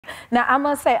Now, I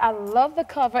must say, I love the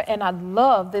cover, and I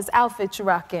love this outfit you're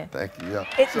rocking. Thank you, yeah.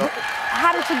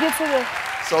 How did you get to the...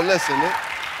 So listen,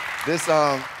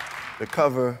 the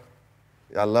cover,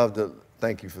 I love the,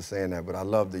 thank you for saying that, but I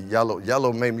love the yellow.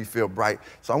 Yellow made me feel bright.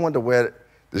 So I wanted to wear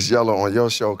this yellow on your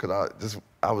show because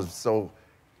I was so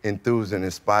enthused and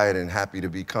inspired and happy to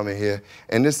be coming here.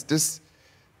 And this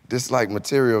like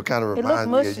material kind of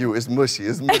reminds me of you. It's mushy,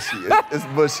 it's mushy, it's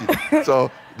mushy. So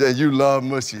then you love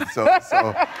mushy. So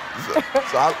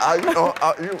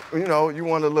you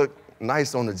want to look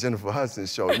nice on the Jennifer Hudson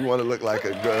show. You want to look like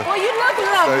a girl. Well, you look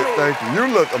lovely. Thank you. You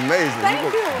look amazing. Thank you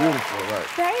look beautiful, right?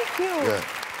 Thank you. Yeah.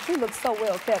 She looks so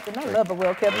well kept, and I love a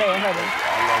well kept man, honey.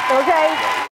 Okay?